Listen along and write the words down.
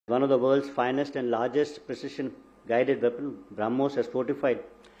One of the world's finest and largest precision-guided weapon, BrahMos has fortified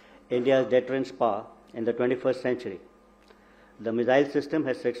India's deterrence power in the 21st century. The missile system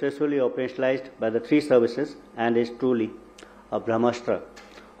has successfully operationalized by the three services and is truly a Brahmastra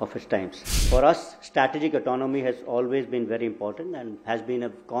of its times. For us, strategic autonomy has always been very important and has been a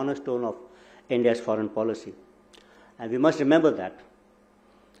cornerstone of India's foreign policy. And we must remember that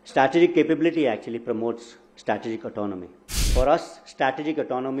strategic capability actually promotes strategic autonomy. For us, strategic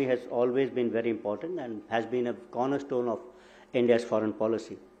autonomy has always been very important and has been a cornerstone of India's foreign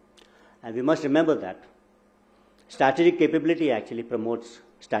policy. And we must remember that strategic capability actually promotes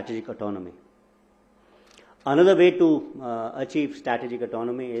strategic autonomy. Another way to achieve strategic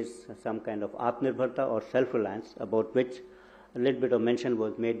autonomy is some kind of Aatmanirbharta or self-reliance, about which a little bit of mention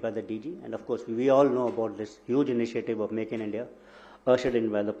was made by the DG. And of course, we all know about this huge initiative of Make in India, ushered in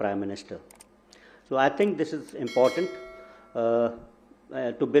by the Prime Minister. So I think this is important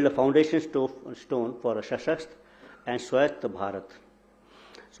to build a foundation stone for a Shashakt and Swayast Bharat.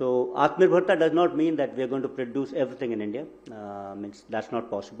 So Aatmanirbharta does not mean that we are going to produce everything in India. Means that's not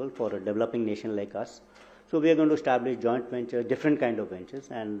possible for a developing nation like us. So we are going to establish joint ventures, different kind of ventures,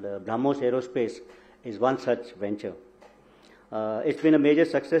 and BrahMos Aerospace is one such venture. It's been a major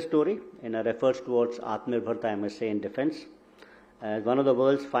success story in our efforts towards Aatmanirbharta, I must say, in defense. As one of the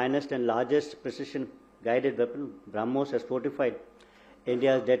world's finest and largest precision-guided weapon, BrahMos has fortified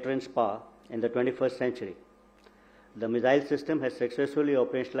India's deterrence power in the 21st century. The missile system has successfully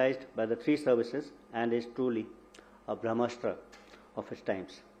operationalized by the three services and is truly a Brahmastra of its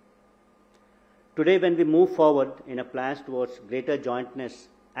times. Today, when we move forward in our plans towards greater jointness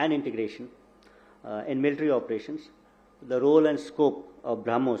and integration in military operations, the role and scope of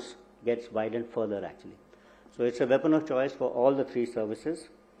BrahMos gets widened further actually. So it's a weapon of choice for all the three services,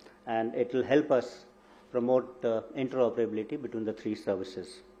 and it will help us promote interoperability between the three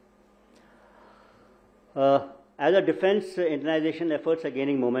services. As our defense internationalization efforts are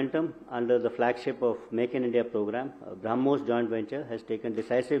gaining momentum under the flagship of Make in India program, BrahMos joint venture has taken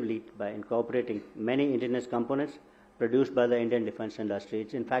decisive lead by incorporating many indigenous components produced by the Indian defense industry.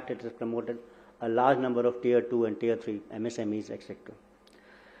 In fact, it has promoted a large number of Tier 2 and Tier 3 MSMEs, etc.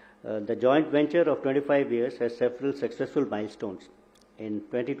 The joint venture of 25 years has several successful milestones. In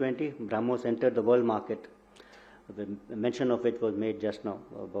 2020, BrahMos entered the world market, the mention of which was made just now,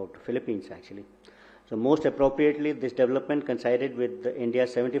 about Philippines actually. So most appropriately, this development coincided with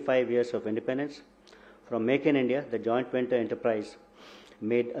India's 75 years of independence. From Make in India, the joint venture enterprise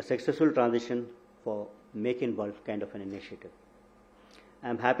made a successful transition for Make in World kind of an initiative. I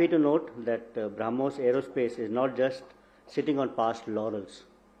am happy to note that BrahMos Aerospace is not just sitting on past laurels.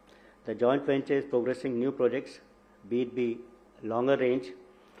 The joint venture is progressing new projects, be it longer range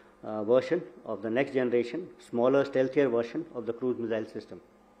version of the next generation, smaller, stealthier version of the cruise missile system.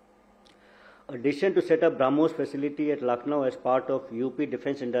 Addition to set up BrahMos facility at Lucknow as part of UP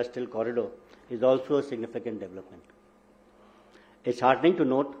Defence Industrial Corridor is also a significant development. It's heartening to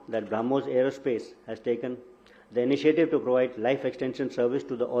note that BrahMos Aerospace has taken the initiative to provide life extension service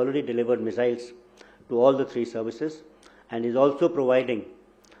to the already delivered missiles to all the three services, and is also providing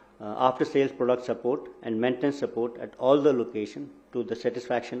after-sales product support and maintenance support at all the locations to the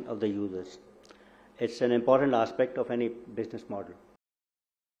satisfaction of the users. It's an important aspect of any business model.